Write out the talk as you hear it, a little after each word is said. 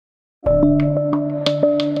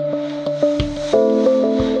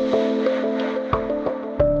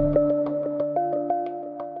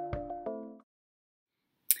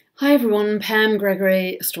everyone, Pam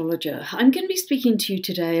Gregory, astrologer. I'm going to be speaking to you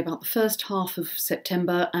today about the first half of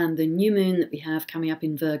September and the new moon that we have coming up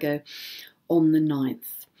in Virgo on the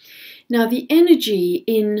 9th. Now, the energy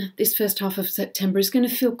in this first half of September is going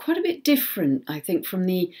to feel quite a bit different, I think,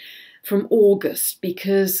 from August,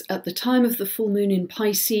 because at the time of the full moon in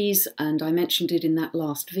Pisces, and I mentioned it in that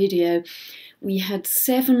last video, we had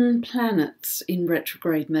 7 planets in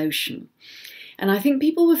retrograde motion. And I think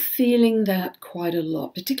people were feeling that quite a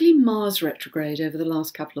lot, particularly Mars retrograde over the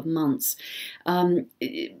last couple of months.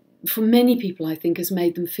 For many people, I think, has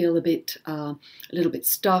made them feel a little bit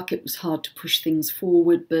stuck. It was hard to push things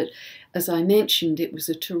forward. But as I mentioned, it was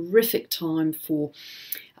a terrific time for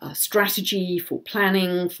strategy, for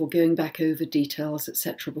planning, for going back over details,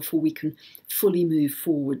 etc., before we can fully move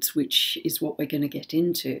forwards, which is what we're going to get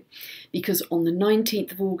into. Because on the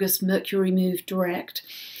 19th of August, Mercury moved direct.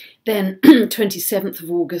 Then 27th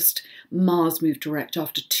of August, Mars moved direct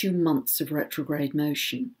after 2 months of retrograde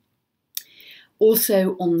motion.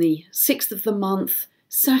 Also on the 6th of the month,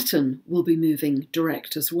 Saturn will be moving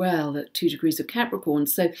direct as well at 2 degrees of Capricorn.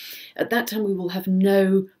 So at that time we will have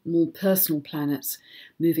no more personal planets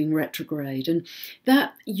moving retrograde. And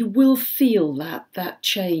that you will feel that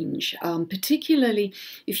change, particularly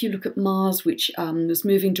if you look at Mars, which was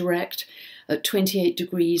moving direct at 28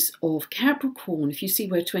 degrees of Capricorn. If you see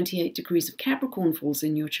where 28 degrees of Capricorn falls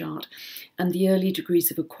in your chart and the early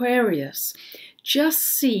degrees of Aquarius, just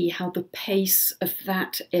see how the pace of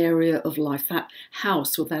that area of life, that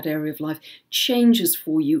house or that area of life, changes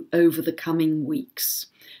for you over the coming weeks.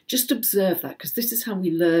 Just observe that, because this is how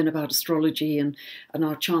we learn about astrology and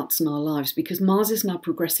our charts and our lives, because Mars is now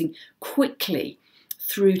progressing quickly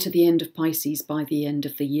through to the end of Pisces by the end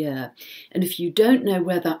of the year. And if you don't know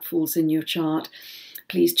where that falls in your chart,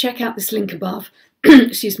 please check out this link above.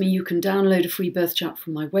 Excuse me, you can download a free birth chart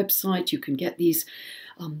from my website. You can get these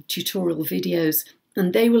tutorial videos,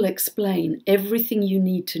 and they will explain everything you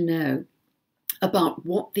need to know about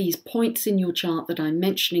what these points in your chart that I'm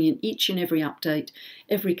mentioning in each and every update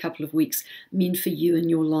every couple of weeks mean for you and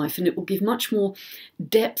your life. And it will give much more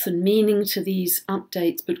depth and meaning to these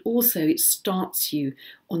updates, but also it starts you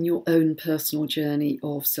on your own personal journey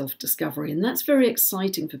of self-discovery. And that's very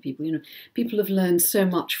exciting for people. You know, people have learned so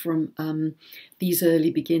much from these early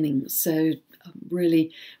beginnings. So I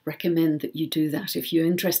really recommend that you do that if you're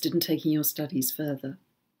interested in taking your studies further.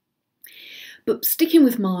 But sticking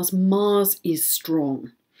with Mars, Mars is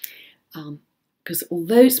strong, because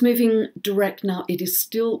although it's moving direct now, it is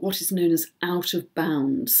still what is known as out of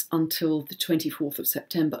bounds until the 24th of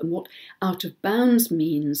September. And what out of bounds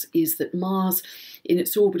means is that Mars in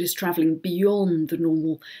its orbit is travelling beyond the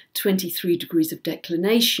normal 23 degrees of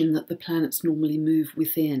declination that the planets normally move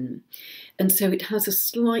within. And so it has a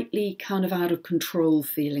slightly kind of out of control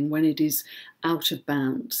feeling when it is out of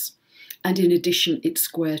bounds. And in addition, it's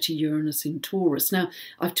square to Uranus in Taurus. Now,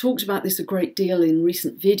 I've talked about this a great deal in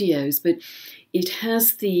recent videos, but it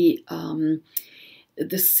has the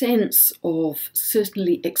sense of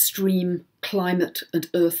certainly extreme climate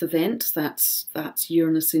and earth events. That's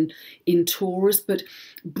Uranus in Taurus, but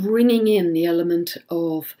bringing in the element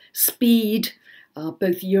of speed.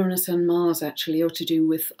 Both Uranus and Mars actually are to do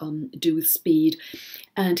with speed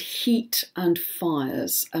and heat and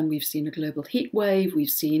fires. And we've seen a global heat wave, we've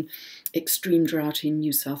seen extreme drought in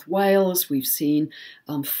New South Wales, we've seen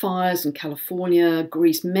fires in California,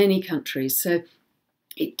 Greece, many countries. So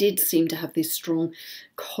it did seem to have this strong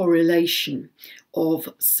correlation of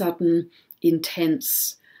sudden,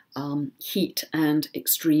 intense heat and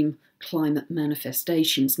extreme climate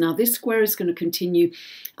manifestations. Now, this square is going to continue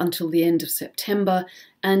until the end of September,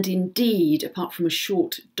 and indeed, apart from a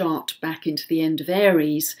short dart back into the end of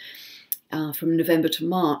Aries from November to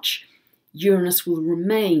March, Uranus will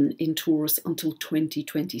remain in Taurus until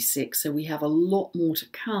 2026. So we have a lot more to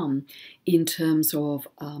come in terms of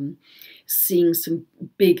seeing some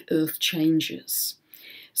big Earth changes.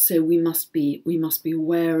 So we must be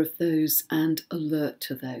aware of those and alert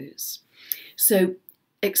to those. So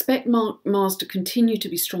expect Mars to continue to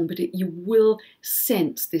be strong, but you will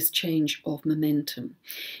sense this change of momentum.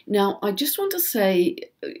 Now, I just want to say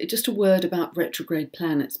just a word about retrograde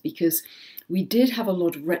planets, because we did have a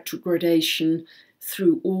lot of retrogradation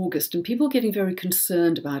through August, and people getting very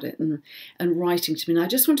concerned about it and writing to me. And I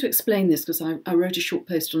just want to explain this, because I wrote a short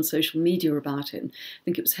post on social media about it, and I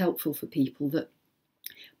think it was helpful for people, that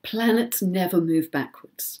planets never move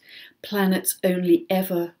backwards. Planets only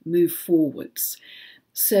ever move forwards.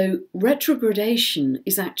 So retrogradation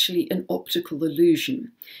is actually an optical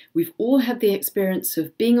illusion. We've all had the experience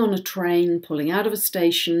of being on a train, pulling out of a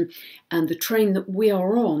station, and the train that we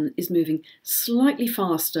are on is moving slightly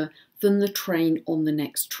faster than the train on the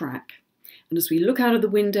next track. And as we look out of the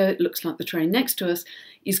window, it looks like the train next to us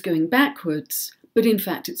is going backwards, but in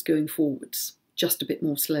fact it's going forwards, just a bit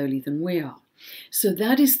more slowly than we are. So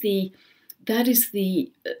that is the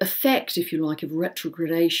effect, if you like, of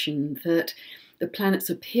retrogradation, that the planets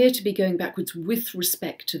appear to be going backwards with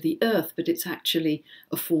respect to the Earth, but it's actually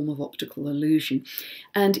a form of optical illusion.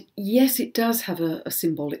 And yes, it does have a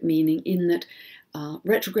symbolic meaning in that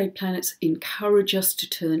retrograde planets encourage us to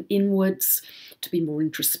turn inwards, to be more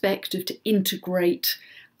introspective, to integrate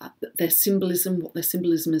their symbolism, what their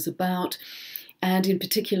symbolism is about. And in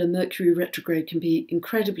particular, Mercury retrograde can be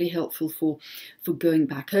incredibly helpful for going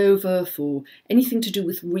back over, for anything to do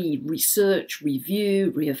with research,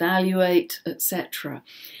 review, reevaluate, etc.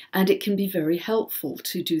 And it can be very helpful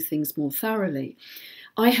to do things more thoroughly.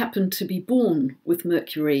 I happen to be born with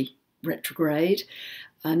Mercury retrograde,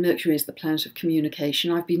 and Mercury is the planet of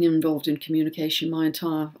communication. I've been involved in communication my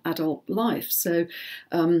entire adult life, so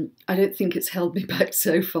I don't think it's held me back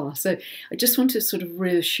so far. So I just want to sort of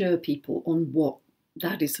reassure people on what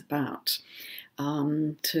that is about,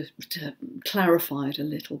 to clarify it a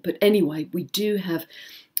little. But anyway, we do have,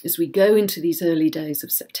 as we go into these early days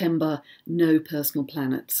of September, no personal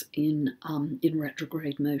planets in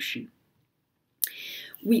retrograde motion.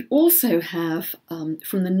 We also have,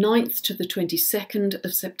 from the 9th to the 22nd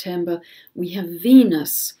of September, we have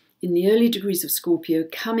Venus in the early degrees of Scorpio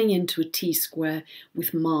coming into a T-square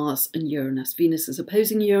with Mars and Uranus. Venus is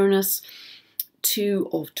opposing Uranus,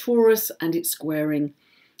 2 of Taurus, and it's squaring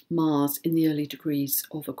Mars in the early degrees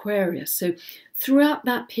of Aquarius. So throughout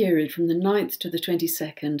that period, from the 9th to the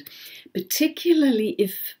 22nd, particularly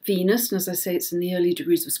if Venus, and as I say, it's in the early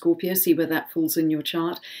degrees of Scorpio, see where that falls in your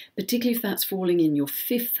chart, particularly if that's falling in your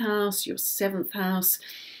 5th house, your 7th house,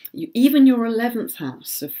 even your 11th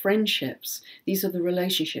house of friendships, these are the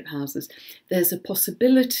relationship houses, there's a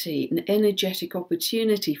possibility, an energetic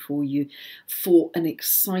opportunity for you for an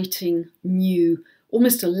exciting, new,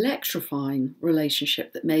 almost electrifying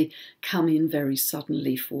relationship that may come in very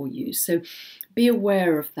suddenly for you. So be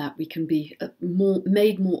aware of that. We can be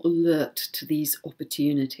made more alert to these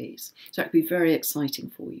opportunities. So that could be very exciting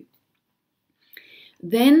for you.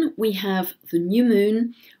 Then we have the new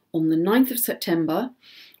moon on the 9th of September.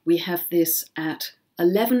 We have this at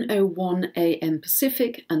 11:01 a.m.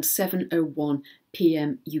 Pacific and 7:01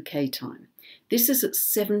 p.m. UK time. This is at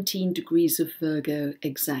 17 degrees of Virgo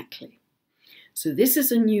exactly. So this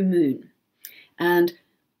is a new moon, and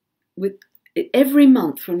with every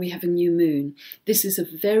month when we have a new moon, this is a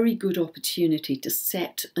very good opportunity to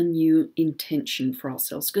set a new intention for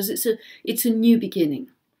ourselves, because it's a new beginning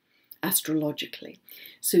astrologically.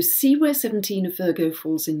 So see where 17 of Virgo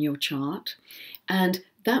falls in your chart, and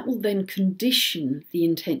that will then condition the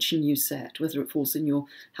intention you set, whether it falls in your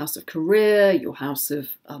house of career, your house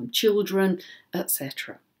of children,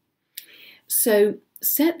 etc. So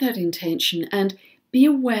set that intention and be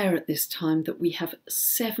aware at this time that we have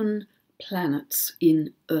 7 planets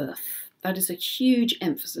in Earth. That is a huge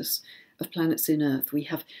emphasis of planets in Earth. We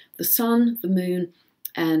have the Sun, the Moon,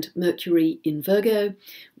 and Mercury in Virgo.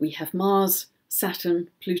 We have Mars, Saturn,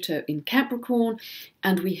 Pluto in Capricorn,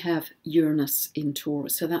 and we have Uranus in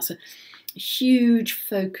Taurus. So that's a huge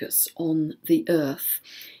focus on the Earth.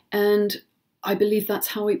 And I believe that's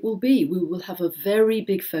how it will be. We will have a very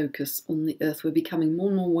big focus on the Earth. We're becoming more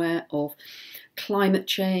and more aware of climate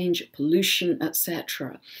change, pollution,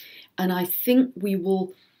 etc. And I think we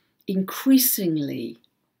will increasingly,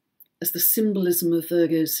 as the symbolism of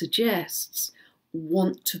Virgo suggests,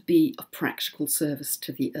 want to be of practical service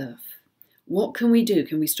to the Earth. What can we do?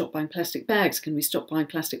 Can we stop buying plastic bags? Can we stop buying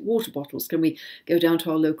plastic water bottles? Can we go down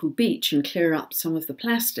to our local beach and clear up some of the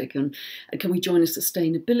plastic? And can we join a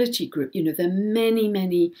sustainability group? You know, there are many,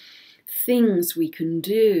 many things we can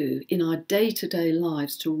do in our day-to-day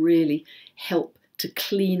lives to really help to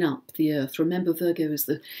clean up the Earth. Remember, Virgo is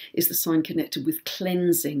the sign connected with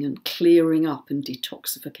cleansing and clearing up and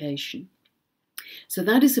detoxification. So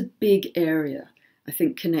that is a big area, I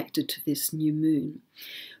think, connected to this new moon.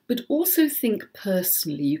 But also think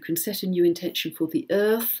personally. You can set a new intention for the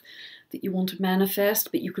Earth that you want to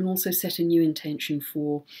manifest, but you can also set a new intention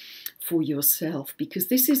for yourself, because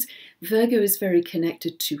Virgo is very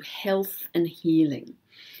connected to health and healing.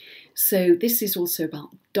 So this is also about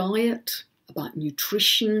diet, about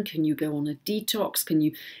nutrition. Can you go on a detox? Can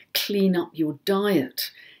you clean up your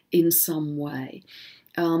diet in some way?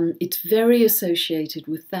 It's very associated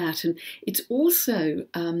with that, and it's also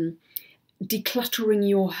decluttering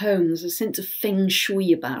your home. There's a sense of feng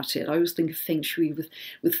shui about it. I always think of feng shui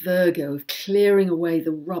with Virgo, of clearing away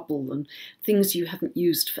the rubble and things you haven't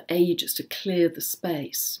used for ages, to clear the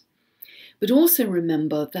space. But also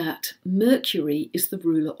remember that Mercury is the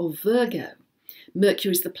ruler of Virgo.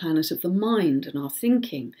 Mercury is the planet of the mind and our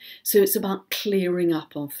thinking. So it's about clearing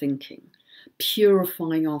up our thinking,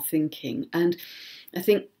 purifying our thinking. And I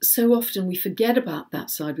think so often we forget about that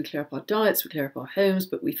side. We clear up our diets, we clear up our homes,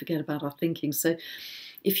 but we forget about our thinking. So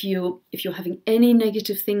if you're having any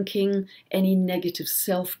negative thinking, any negative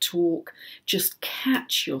self-talk, just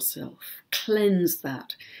catch yourself, cleanse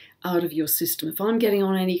that out of your system. If I'm getting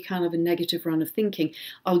on any kind of a negative run of thinking,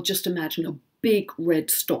 I'll just imagine a big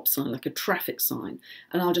red stop sign, like a traffic sign,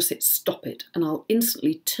 and I'll just hit stop it, and I'll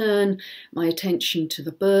instantly turn my attention to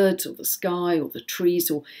the birds or the sky or the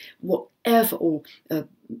trees or whatever, or a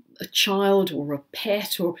child or a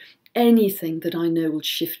pet or anything that I know will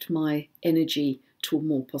shift my energy to a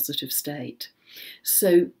more positive state.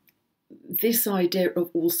 So this idea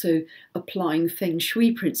of also applying Feng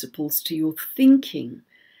Shui principles to your thinking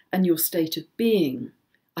and your state of being,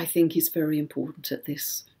 I think, is very important at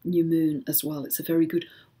this new moon as well. It's a very good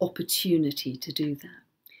opportunity to do that.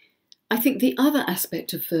 I think the other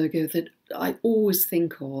aspect of Virgo that I always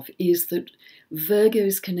think of is that Virgo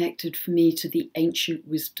is connected for me to the ancient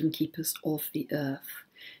wisdom keepers of the earth.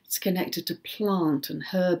 It's connected to plant and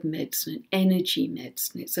herb medicine and energy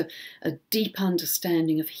medicine. It's a deep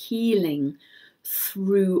understanding of healing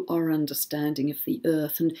through our understanding of the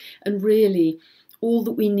earth. And really, all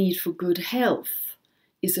that we need for good health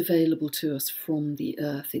is available to us from the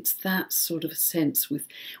earth. It's that sort of a sense with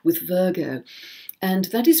Virgo. And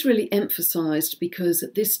that is really emphasised because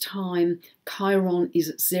at this time, Chiron is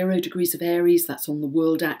at 0 degrees of Aries. That's on the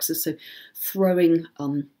world axis, so throwing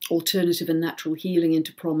alternative and natural healing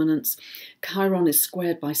into prominence. Chiron is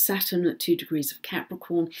squared by Saturn at 2 degrees of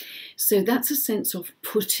Capricorn. So that's a sense of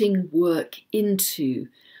putting work into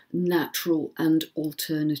natural and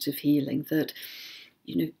alternative healing, that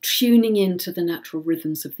tuning into the natural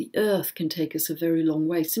rhythms of the earth can take us a very long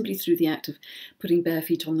way simply through the act of putting bare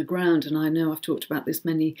feet on the ground. And I know I've talked about this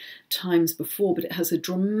many times before, but it has a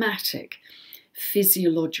dramatic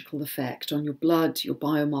physiological effect on your blood, your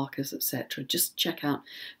biomarkers, etc. Just check out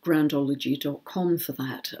groundology.com for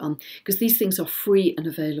that, because these things are free and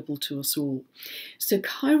available to us all. So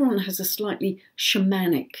Chiron has a slightly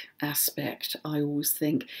shamanic aspect, I always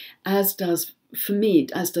think, as does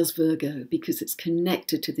Virgo, because it's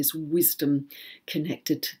connected to this wisdom,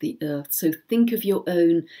 connected to the earth. So think of your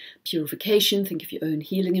own purification, think of your own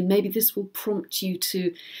healing, and maybe this will prompt you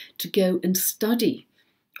to go and study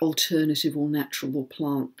alternative or natural or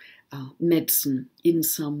plant medicine in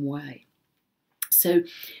some way. So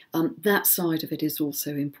that side of it is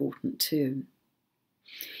also important too.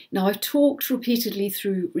 Now, I've talked repeatedly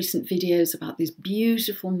through recent videos about this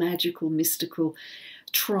beautiful, magical, mystical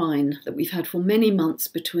trine that we've had for many months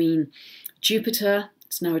between Jupiter,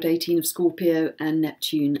 it's now at 18 of Scorpio, and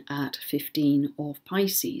Neptune at 15 of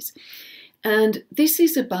Pisces. And this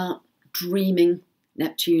is about dreaming,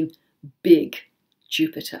 Neptune, big,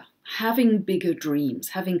 Jupiter, having bigger dreams,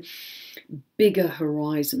 having bigger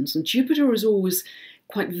horizons. And Jupiter is always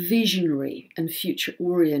quite visionary and future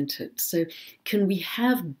oriented. So can we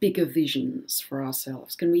have bigger visions for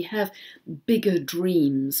ourselves? Can we have bigger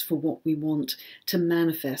dreams for what we want to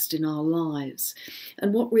manifest in our lives?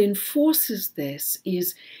 And what reinforces this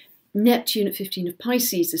is Neptune at 15 of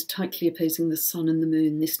Pisces is tightly opposing the Sun and the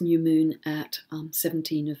Moon, this new moon at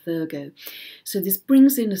 17 of Virgo. So this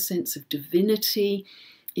brings in a sense of divinity,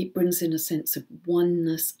 it brings in a sense of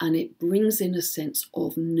oneness, and it brings in a sense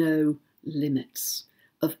of no limits,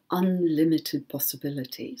 of unlimited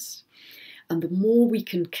possibilities. And the more we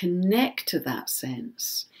can connect to that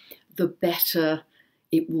sense, the better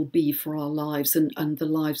it will be for our lives and the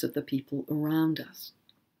lives of the people around us.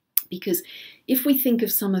 Because if we think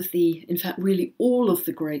of some of the, in fact, really all of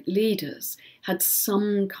the great leaders had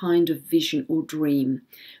some kind of vision or dream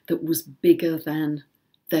that was bigger than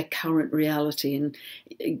their current reality. And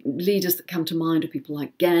leaders that come to mind are people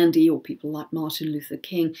like Gandhi or people like Martin Luther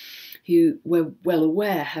King, who were well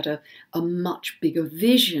aware had a much bigger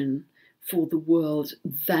vision for the world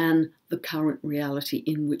than the current reality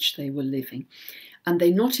in which they were living. And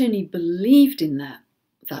they not only believed in that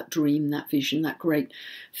dream, that vision, that great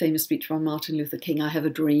famous speech by Martin Luther King, I have a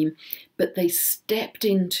dream, but they stepped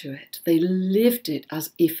into it. They lived it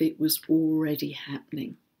as if it was already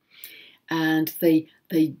happening. And they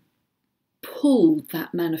pulled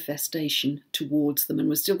that manifestation towards them. And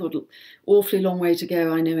we've still got an awfully long way to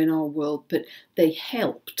go, I know, in our world, but they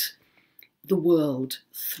helped the world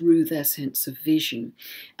through their sense of vision.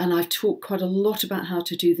 And I've talked quite a lot about how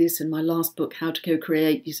to do this in my last book, How to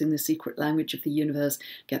Co-Create Using the Secret Language of the Universe.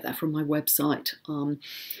 Get that from my website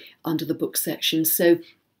under the book section. So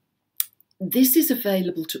this is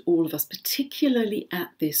available to all of us, particularly at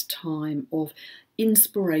this time of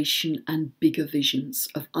inspiration and bigger visions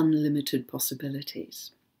of unlimited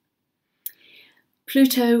possibilities.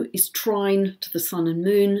 Pluto is trine to the sun and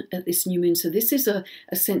moon at this new moon, so this is a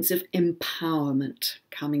sense of empowerment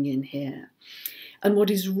coming in here. And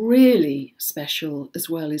what is really special as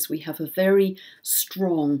well is we have a very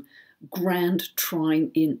strong grand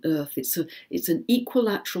trine in Earth. It's an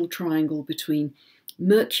equilateral triangle between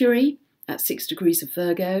Mercury at 6 degrees of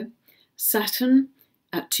Virgo, Saturn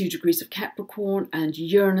at 2 degrees of Capricorn, and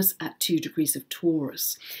Uranus at 2 degrees of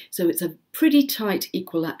Taurus. So it's a pretty tight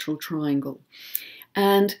equilateral triangle.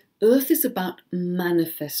 And Earth is about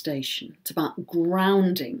manifestation. It's about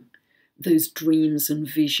grounding those dreams and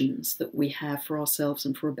visions that we have for ourselves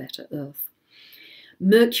and for a better Earth.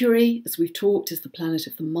 Mercury, as we've talked, is the planet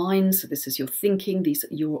of the mind. So this is your thinking, these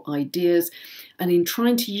are your ideas. And in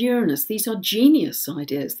trine to Uranus, these are genius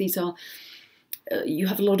ideas. These are, you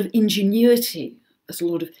have a lot of ingenuity. There's a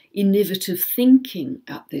lot of innovative thinking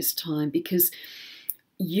at this time because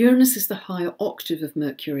Uranus is the higher octave of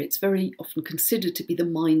Mercury. It's very often considered to be the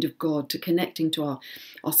mind of God, to connecting to our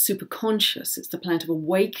superconscious. It's the planet of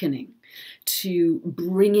awakening, to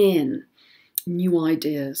bring in new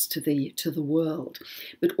ideas to the world.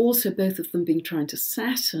 But also both of them being trine to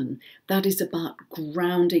Saturn, that is about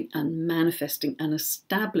grounding and manifesting and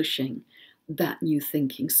establishing that new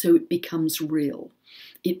thinking so it becomes real.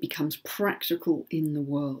 It becomes practical in the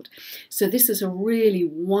world. So this is a really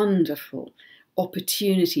wonderful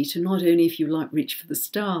opportunity to not only, if you like, reach for the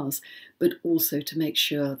stars, but also to make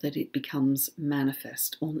sure that it becomes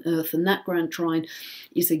manifest on Earth. And that grand trine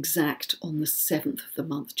is exact on the 7th of the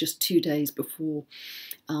month, just 2 days before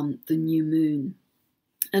the new moon.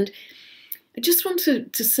 And I just want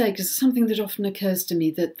to say, because it's something that often occurs to me,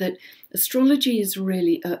 that astrology is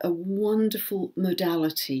really a wonderful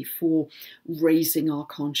modality for raising our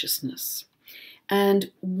consciousness.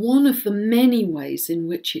 And one of the many ways in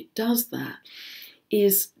which it does that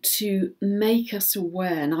is to make us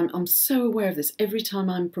aware, and I'm so aware of this every time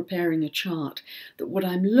I'm preparing a chart, that what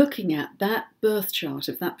I'm looking at, that birth chart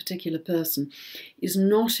of that particular person, is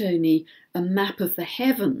not only a map of the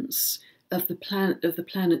heavens, of the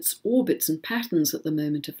planet's orbits and patterns at the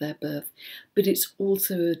moment of their birth, but it's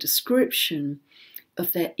also a description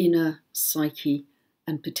of their inner psyche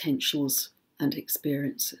and potentials and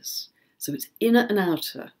experiences. So it's inner and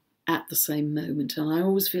outer at the same moment. And I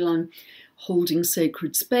always feel I'm holding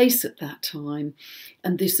sacred space at that time.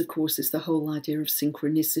 And this, of course, is the whole idea of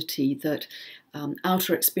synchronicity, that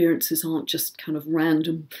outer experiences aren't just kind of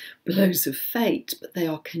random blows of fate, but they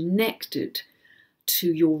are connected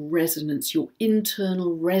to your resonance, your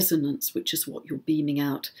internal resonance, which is what you're beaming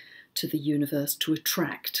out to the universe to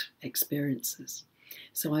attract experiences.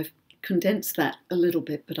 So I've condensed that a little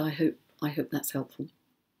bit, but I hope that's helpful.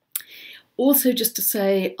 Also, just to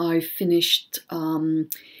say, I finished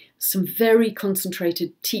some very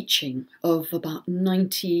concentrated teaching of about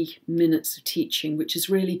 90 minutes of teaching, which is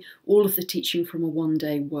really all of the teaching from a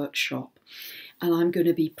one-day workshop. And I'm going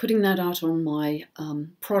to be putting that out on my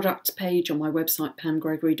products page on my website,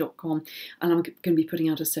 pamgregory.com, and I'm going to be putting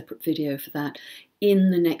out a separate video for that in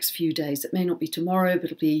the next few days. It may not be tomorrow, but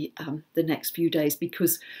it'll be the next few days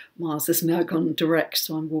because Mars has now gone direct,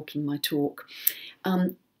 so I'm walking my talk.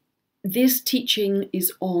 This teaching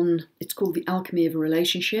is on, it's called The Alchemy of a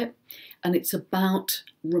Relationship, and it's about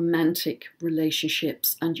romantic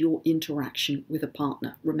relationships and your interaction with a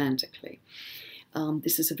partner romantically.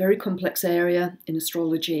 This is a very complex area in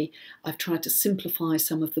astrology. I've tried to simplify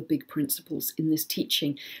some of the big principles in this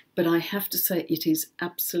teaching, but I have to say it is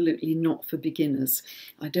absolutely not for beginners.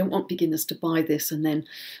 I don't want beginners to buy this and then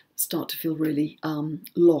start to feel really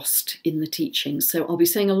lost in the teaching. So I'll be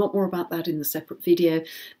saying a lot more about that in the separate video,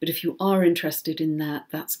 but if you are interested in that,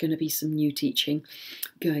 that's going to be some new teaching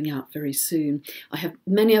going out very soon. I have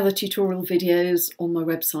many other tutorial videos on my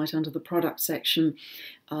website under the product section.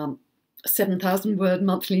 7,000 word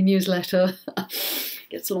monthly newsletter,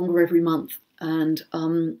 gets longer every month, and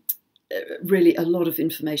really a lot of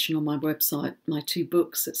information on my website, my 2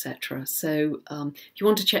 books, etc. So if you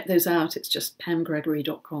want to check those out, it's just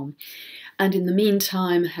pamgregory.com. And in the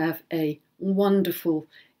meantime, have a wonderful,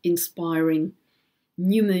 inspiring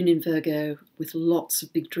new moon in Virgo with lots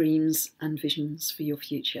of big dreams and visions for your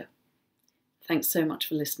future. Thanks so much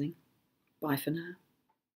for listening. Bye for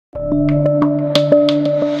now.